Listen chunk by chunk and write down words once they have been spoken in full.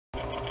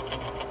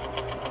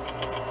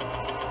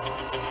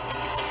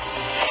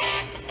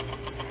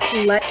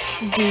Let's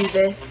do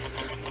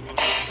this.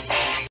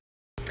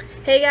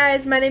 Hey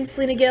guys, my name's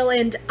Selena Gill,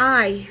 and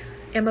I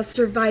am a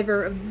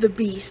survivor of the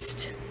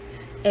Beast,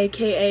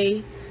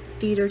 aka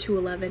Theater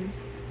 211.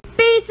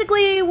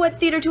 Basically, what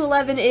Theater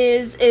 211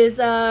 is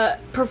a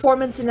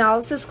performance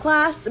analysis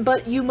class,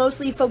 but you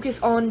mostly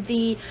focus on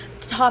the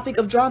topic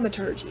of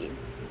dramaturgy.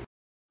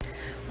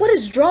 What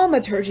is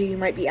dramaturgy, you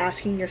might be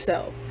asking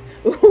yourself?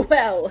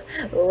 Well,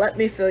 let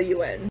me fill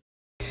you in.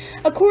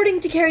 According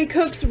to Carrie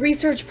Cook's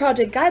research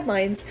project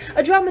guidelines,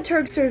 a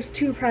dramaturg serves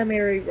two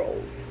primary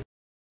roles.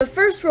 The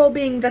first role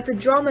being that the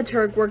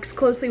dramaturg works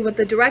closely with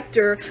the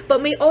director,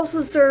 but may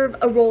also serve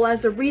a role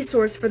as a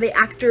resource for the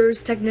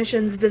actors,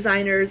 technicians,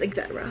 designers,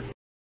 etc.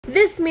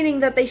 This meaning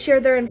that they share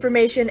their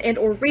information and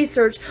or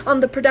research on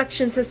the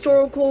production's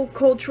historical,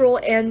 cultural,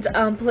 and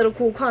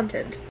political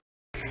content.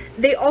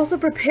 They also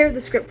prepare the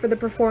script for the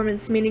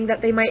performance, meaning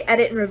that they might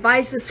edit and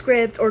revise the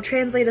script, or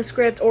translate a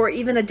script, or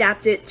even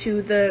adapt it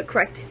to the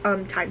correct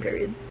time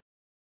period.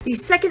 The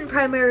second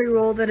primary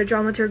role that a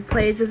dramaturg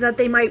plays is that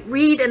they might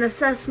read and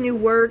assess new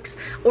works,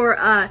 or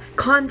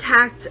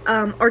contact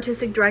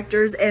artistic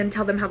directors and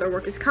tell them how their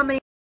work is coming.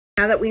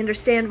 Now that we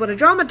understand what a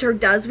dramaturg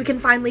does, we can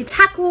finally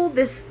tackle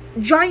this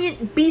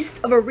giant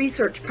beast of a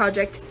research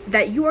project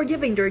that you are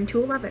giving during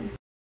 211.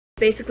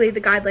 Basically, the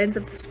guidelines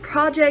of this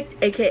project,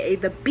 aka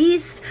the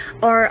Beast,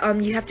 are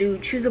you have to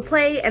choose a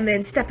play and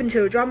then step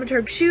into a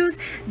dramaturg's shoes,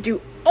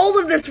 do all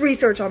of this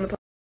research on the play.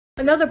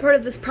 Another part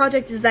of this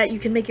project is that you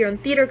can make your own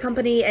theater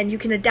company and you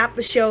can adapt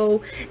the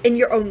show in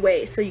your own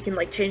way. So you can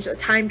like change the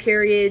time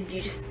period, you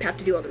just have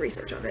to do all the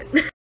research on it.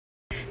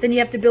 Then you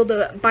have to build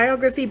a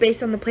biography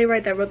based on the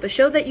playwright that wrote the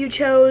show that you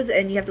chose,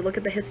 and you have to look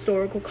at the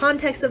historical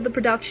context of the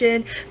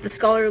production, the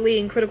scholarly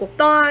and critical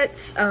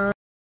thoughts,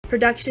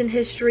 production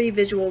history,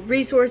 visual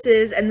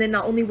resources, and then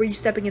not only were you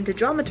stepping into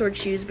dramaturg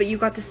shoes, but you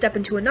got to step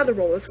into another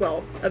role as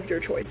well, of your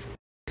choice.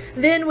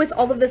 Then, with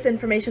all of this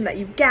information that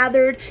you've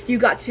gathered, you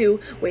got to,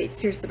 wait,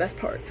 here's the best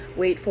part,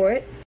 wait for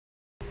it,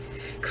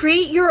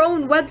 create your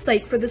own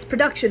website for this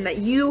production that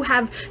you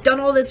have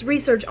done all this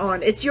research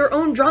on. It's your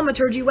own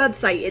dramaturgy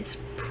website. It's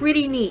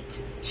pretty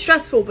neat.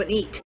 Stressful, but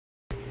neat.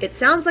 It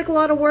sounds like a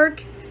lot of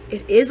work.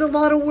 It is a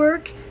lot of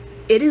work.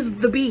 It is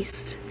the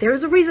Beast.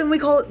 There's a reason we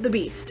call it the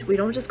Beast. We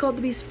don't just call it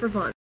the Beast for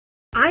fun.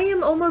 I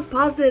am almost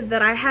positive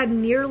that I had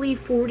nearly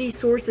 40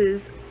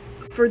 sources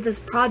for this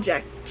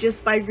project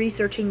just by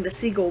researching The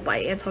Seagull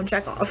by Anton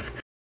Chekhov.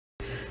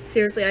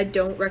 Seriously, I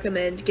don't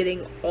recommend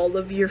getting all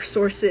of your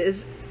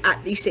sources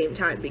at the same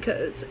time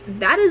because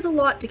that is a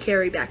lot to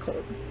carry back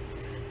home.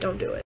 Don't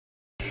do it.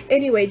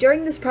 Anyway,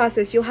 during this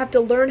process, you'll have to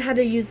learn how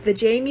to use the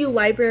JMU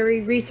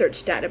Library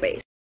Research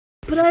Database.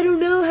 But I don't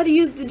know how to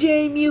use the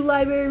JMU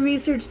Library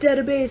Research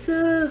Database.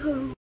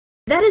 Oh.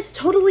 That is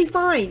totally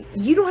fine.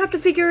 You don't have to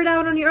figure it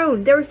out on your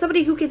own. There is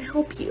somebody who can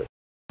help you.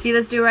 See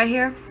this dude right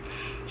here?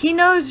 He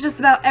knows just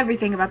about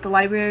everything about the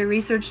Library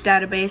Research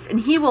Database, and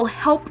he will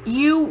help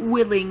you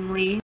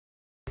willingly.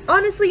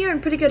 Honestly, you're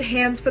in pretty good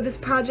hands for this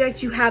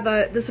project. You have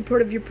the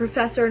support of your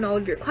professor and all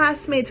of your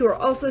classmates who are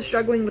also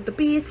struggling with the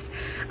Beast.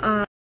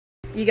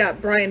 You got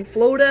Brian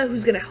Floda,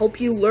 who's going to help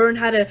you learn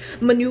how to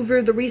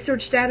maneuver the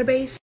research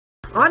database.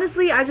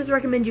 Honestly, I just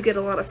recommend you get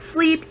a lot of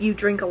sleep, you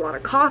drink a lot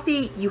of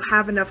coffee, you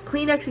have enough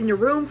Kleenex in your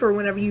room for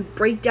whenever you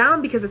break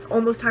down because it's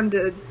almost time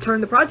to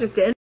turn the project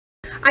in.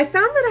 I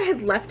found that I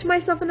had left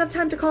myself enough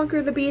time to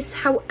conquer the Beast.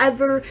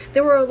 However,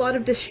 there were a lot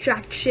of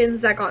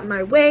distractions that got in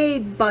my way,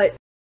 but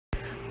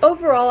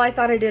overall, I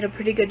thought I did a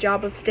pretty good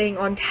job of staying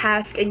on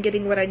task and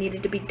getting what I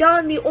needed to be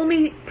done. The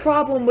only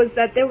problem was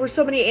that there were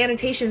so many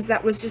annotations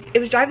that it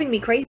was driving me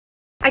crazy.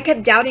 I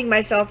kept doubting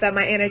myself that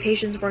my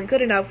annotations weren't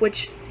good enough,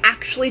 which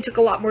actually took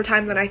a lot more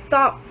time than I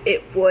thought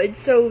it would.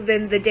 So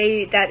then the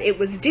day that it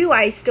was due,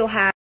 I still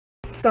had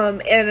some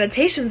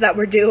annotations that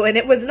were due, and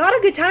it was not a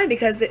good time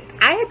because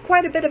I had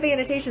quite a bit of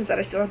annotations that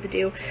I still had to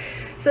do.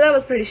 So that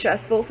was pretty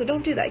stressful, so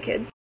don't do that,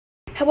 kids.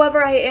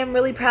 However, I am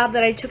really proud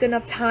that I took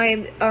enough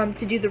time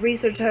to do the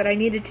research that I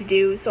needed to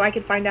do so I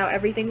could find out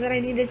everything that I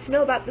needed to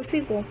know about The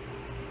Seagull.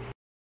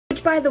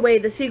 Which, by the way,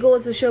 The Seagull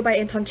is a show by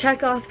Anton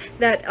Chekhov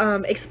that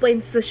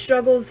explains the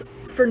struggles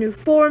for new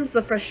forms,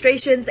 the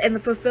frustrations, and the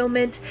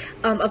fulfillment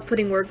of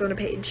putting words on a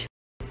page.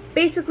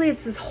 Basically,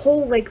 it's this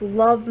whole, like,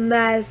 love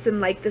mess and,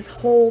 like, this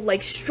whole,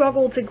 like,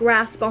 struggle to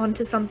grasp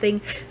onto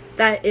something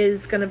that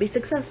is gonna be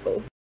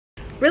successful.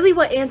 Really,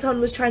 what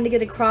Anton was trying to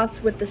get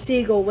across with The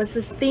Seagull was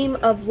this theme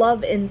of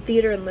love in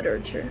theater and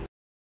literature.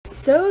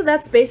 So,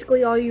 that's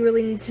basically all you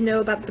really need to know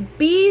about The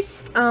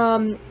Beast.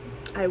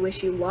 I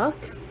wish you luck.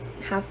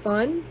 Have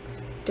fun.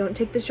 Don't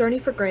take this journey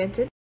for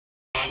granted.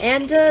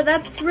 And,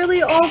 that's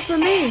really all for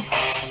me.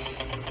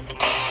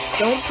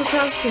 Don't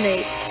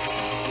procrastinate.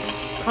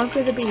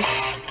 Conquer the Beast.